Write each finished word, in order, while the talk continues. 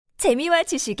재미와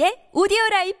지식의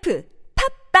오디오라이프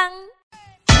팝빵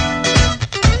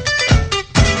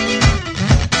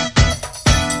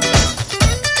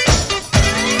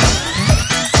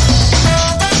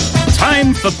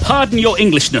Time for Pardon Your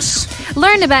Englishness.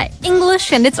 Learn about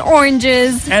English and its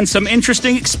oranges. And some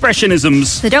interesting expressionisms.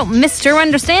 So don't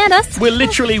misunderstand us. We're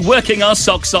literally working our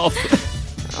socks off.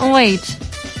 Oh, wait.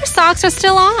 Your socks are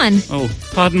still on. Oh,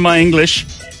 pardon my English.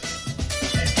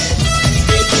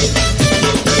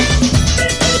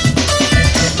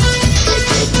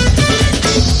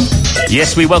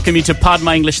 Yes, we welcome you to Pardon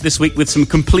My English this week with some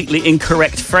completely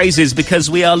incorrect phrases because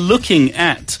we are looking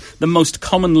at the most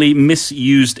commonly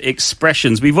misused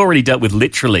expressions. We've already dealt with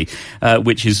literally,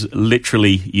 which is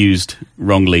literally used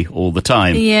wrongly all the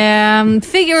time. Yeah,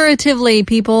 figuratively,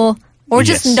 people. Or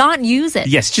just Yes. not use it.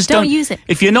 Yes, just don't use it.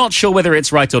 If you're not sure whether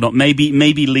it's right or not, maybe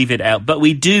leave it out. But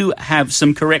we do have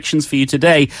some corrections for you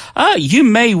today. You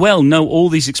may well know all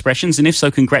these expressions, and if so,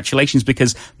 congratulations,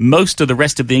 because most of the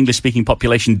rest of the English-speaking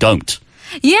population don't.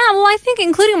 Yeah, well, I think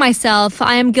including myself,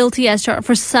 I am guilty as charged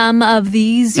for some of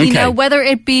these, you know, whether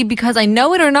it be because I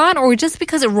know it or not, or just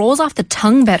because it rolls off the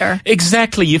tongue better.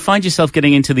 Exactly. You find yourself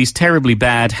getting into these terribly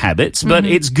bad habits, but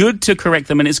it's good to correct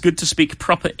them and it's good to speak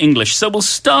proper English. So we'll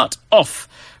start off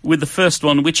with the first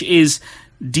one, which is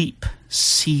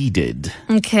deep-seated.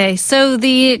 Okay, so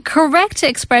the correct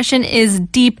expression is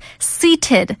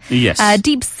deep-seated. Yes.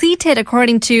 Deep-seated,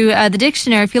 according to the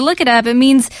dictionary, if you look it up, it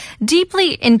means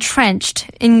deeply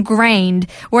entrenched, ingrained,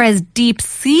 whereas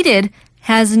deep-seated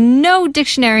has no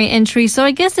dictionary entry, so I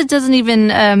guess it doesn't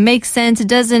even make sense. It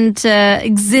doesn't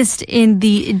exist in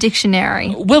the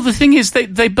dictionary. Well, the thing is,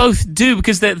 they both do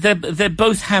because they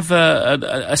both have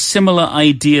a similar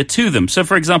idea to them. So,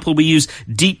 for example, we use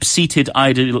deep-seated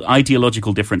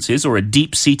ideological differences or a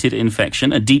deep-seated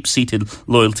infection, a deep-seated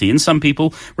loyalty, and some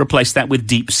people replace that with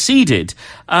deep-seated.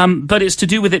 But it's to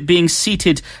do with it being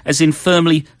seated as in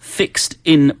firmly fixed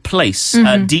in place,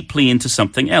 deeply into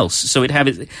something else. So it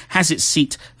has its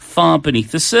seat far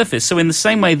beneath the surface. So in the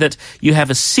same way that you have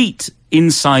a seat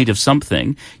inside of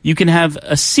something, you can have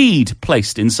a seed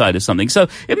placed inside of something. So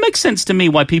it makes sense to me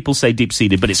why people say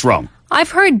deep-seated, but it's wrong.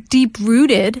 I've heard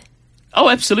deep-rooted. Oh,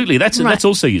 absolutely. That's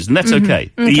also used, and that's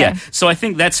okay. Yeah. So I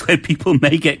think that's where people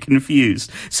may get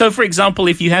confused. So, for example,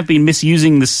 if you have been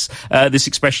misusing this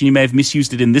expression, you may have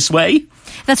misused it in this way.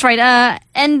 That's right.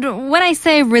 And when I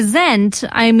say resent,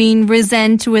 I mean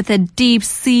resent with a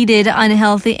deep-seated,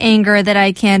 unhealthy anger that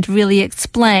I can't really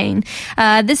explain.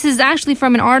 This is actually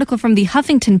from an article from the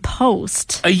Huffington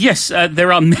Post. Yes,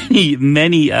 there are many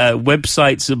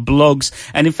websites, blogs,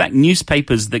 and in fact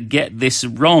newspapers that get this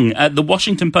wrong. The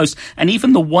Washington Post and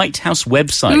even the White House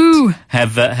website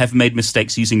have made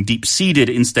mistakes using deep-seated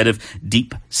instead of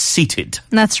deep-seated.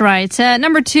 That's right.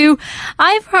 Number two,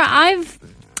 I've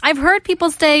heard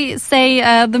people say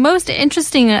the most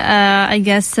interesting,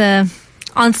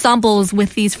 ensembles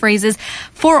with these phrases,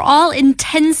 for all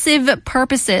intensive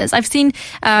purposes.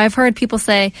 I've heard people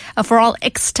say for all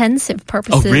extensive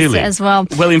purposes as well.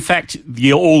 Well, in fact,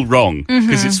 you're all wrong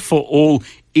because it's for all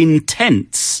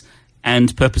intents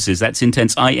and purposes. That's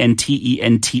intense,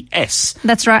 I-N-T-E-N-T-S.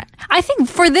 That's right. I think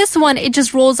for this one, it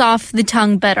just rolls off the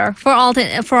tongue better for all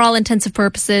intensive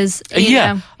purposes.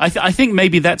 I think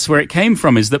maybe that's where it came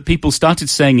from, is that people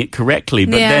started saying it correctly,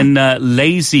 but then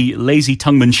lazy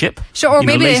tonguemanship, or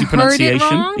maybe lazy they heard it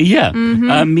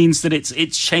wrong. Means that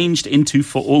it's changed into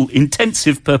for all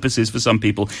intensive purposes for some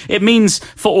people. It means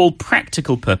for all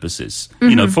practical purposes.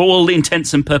 For all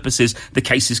intents and purposes, the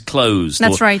case is closed.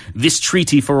 That's right. This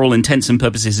treaty, for all intents and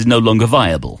purposes, is no longer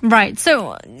viable. Right.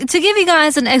 So to give you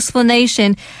guys an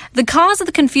explanation, the cause of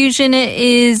the confusion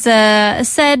is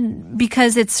said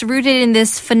because it's rooted in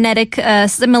this phonetic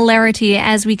similarity,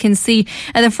 as we can see.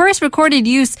 The first recorded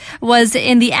use was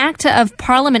in the Act of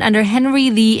Parliament under Henry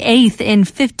VIII in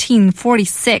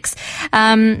 1546.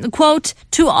 Quote,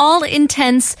 to all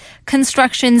intents,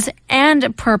 constructions,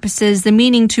 and purposes. The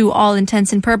meaning to all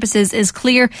intents and purposes is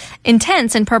clear.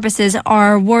 Intents and purposes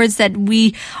are words that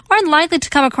we aren't likely to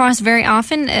come across very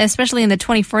often, especially in the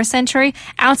 21st century,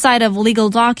 outside of legal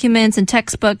documents and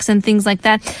textbooks and things like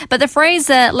that. But the phrase,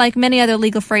 like many other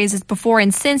legal phrases before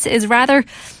and since, is rather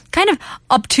kind of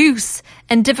obtuse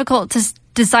and difficult to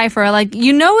decipher. Like,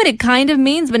 you know what it kind of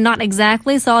means, but not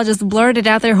exactly, so I'll just blurt it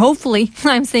out there. Hopefully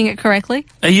I'm saying it correctly.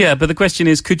 Yeah, but the question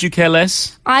is, could you care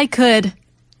less? I could.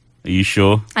 Are you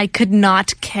sure? I could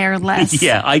not care less.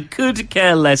 Yeah, I could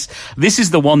care less. This is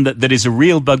the one that is a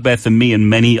real bugbear for me and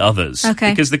many others.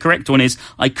 Okay. Because the correct one is,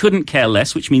 I couldn't care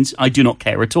less, which means I do not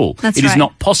care at all. That's It right. is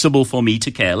not possible for me to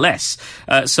care less.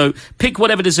 So pick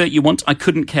whatever dessert you want. I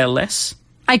couldn't care less.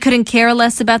 I couldn't care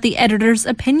less about the editor's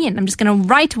opinion. I'm just going to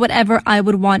write whatever I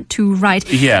would want to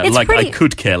write. Yeah, I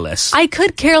could care less. I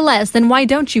could care less. Then why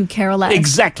don't you care less?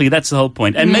 Exactly, that's the whole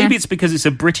point. And maybe it's because it's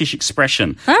a British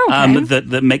expression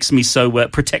that makes me so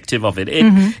protective of it.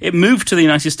 It moved to the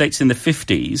United States in the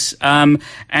 50s,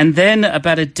 and then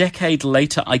about a decade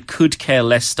later, I could care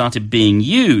less started being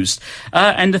used.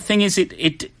 And the thing is,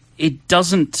 it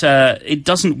doesn't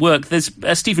work. There's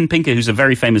Steven Pinker, who's a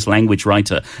very famous language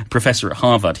writer, professor at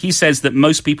Harvard. He says that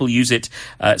most people use it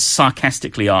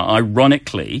sarcastically or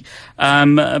ironically,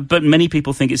 but many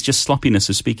people think it's just sloppiness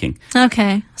of speaking.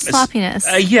 Okay, sloppiness.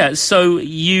 So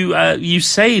you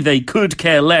say they could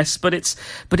care less, but it's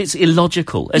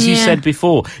illogical. As you said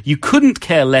before, you couldn't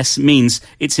care less means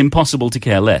it's impossible to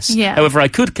care less. Yeah. However, I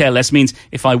could care less means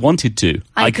if I wanted to,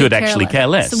 I could actually care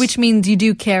less. So which means you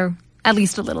do care. At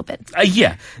least a little bit.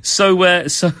 So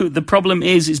the problem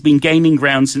is it's been gaining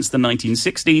ground since the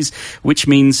 1960s, which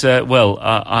means,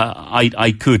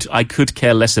 I could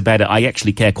care less about it. I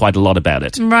actually care quite a lot about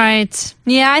it. Right.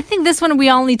 Yeah, I think this one we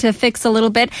all need to fix a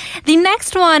little bit. The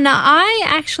next one,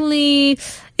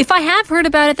 if I have heard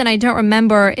about it, then I don't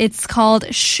remember. It's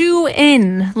called shoe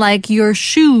in, like your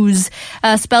shoes,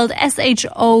 spelled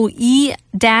SHOE-in.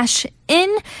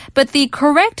 But the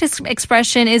correct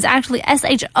expression is actually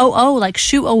SHOO, like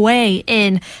shoo away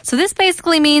in. So this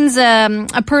basically means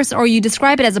a person, or you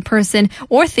describe it as a person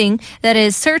or thing that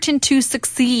is certain to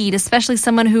succeed, especially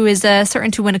someone who is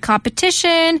certain to win a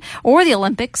competition or the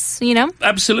Olympics, you know?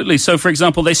 Absolutely. So, for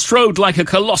example, they strode like a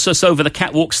colossus over the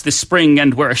catwalks this spring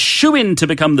and were a shoo-in to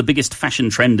become the biggest fashion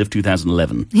trend of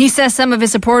 2011. He says some of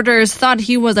his supporters thought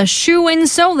he was a shoo-in,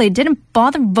 so they didn't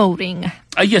bother voting.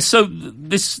 Yes, so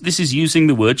this is using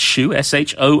the word shoo,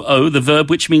 S-H-O-O, the verb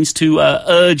which means to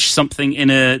urge something in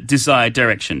a desired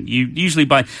direction. Usually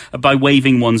by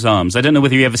waving one's arms. I don't know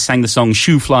whether you ever sang the song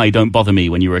Shoo Fly, Don't Bother Me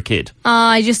when you were a kid.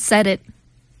 I just said it.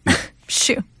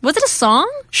 Shoo. Was it a song?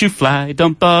 Shoo fly,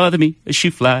 don't bother me.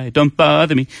 Shoo fly, don't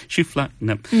bother me. Shoo fly.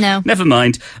 No. Never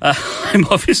mind. I'm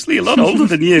obviously a lot older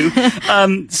than you.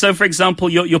 So, for example,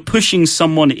 you're pushing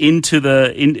someone into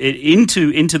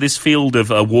this field of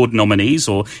award nominees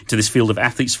or to this field of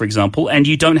athletes, for example, and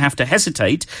you don't have to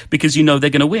hesitate because you know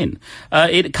they're going to win.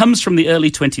 It comes from the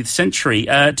early 20th century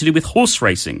to do with horse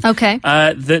racing. Okay.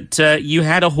 That you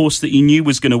had a horse that you knew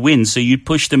was going to win, so you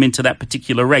push them into that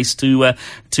particular race to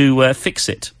fix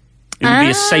it. It would be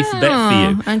a safe bet for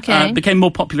you. Okay. It became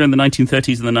more popular in the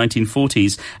 1930s and the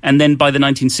 1940s, and then by the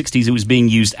 1960s it was being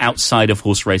used outside of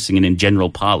horse racing and in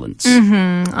general parlance.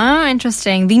 Mm-hmm. Oh,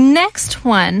 interesting. The next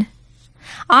one,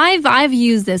 I've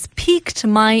used this, piqued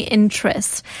my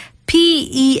interest.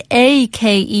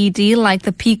 P-E-A-K-E-D, like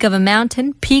the peak of a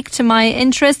mountain, piqued my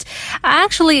interest,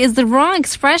 actually is the wrong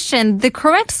expression. The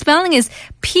correct spelling is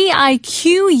P-I-Q-U-E-D,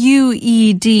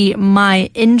 my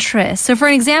interest. So for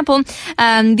an example,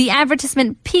 the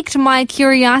advertisement piqued my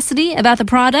curiosity about the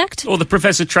product. Or the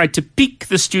professor tried to pique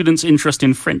the students' interest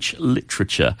in French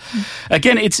literature.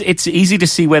 Again, it's easy to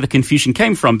see where the confusion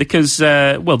came from because,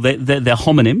 they're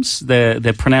homonyms.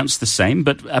 They're pronounced the same,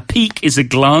 but a pique is a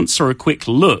glance or a quick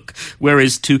look,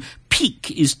 whereas to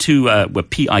pique is to,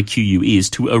 P-I-Q-U-E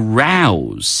is to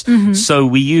arouse. Mm-hmm. So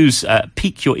we use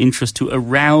pique your interest to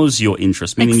arouse your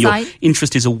interest, meaning your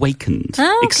interest is awakened,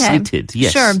 excited.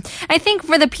 Yes. Sure. I think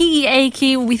for the P-E-A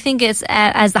key, we think it's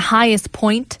as the highest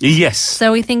point. Yes.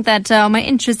 So we think that my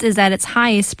interest is at its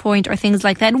highest point or things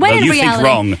like that. When in you reality, think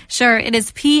wrong. Sure, it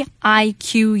is P-I-Q-U-E-D.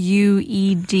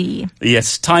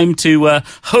 Yes, time to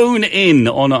hone in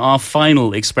on our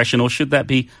final expression, or should that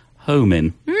be home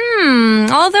in?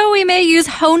 Although we may use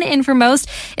hone in for most,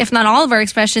 if not all of our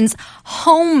expressions,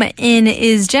 home in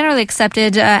is generally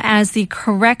accepted as the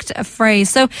correct phrase.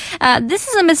 So this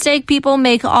is a mistake people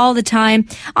make all the time.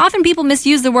 Often people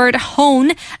misuse the word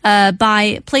hone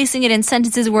by placing it in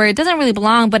sentences where it doesn't really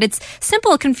belong, but it's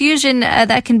simple confusion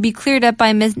that can be cleared up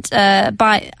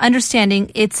by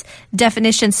understanding its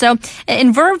definition. So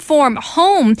in verb form,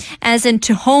 home, as in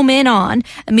to home in on,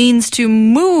 means to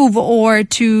move or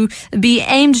to be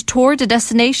aimed toward a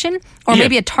destination or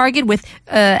maybe a target with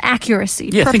accuracy.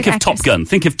 Yeah, think of Top Gun.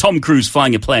 Think of Tom Cruise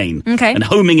flying a plane and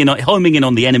homing in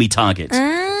on the enemy target,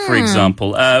 for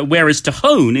example. Whereas to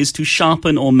hone is to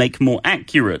sharpen or make more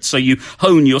accurate. So you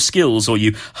hone your skills or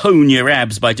you hone your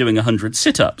abs by doing 100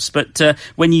 sit-ups. But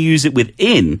when you use it with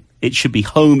in, it should be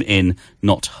home in,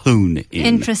 not hone in.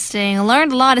 Interesting. I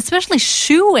learned a lot, especially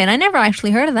shoe in. I never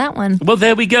actually heard of that one. Well,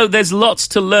 there we go. There's lots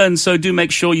to learn, so do make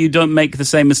sure you don't make the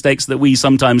same mistakes that we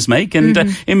sometimes make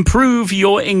and improve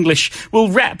your English. We'll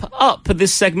wrap up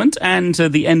this segment and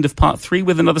the end of part 3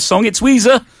 with another song. It's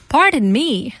Weezer. Pardon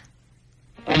me.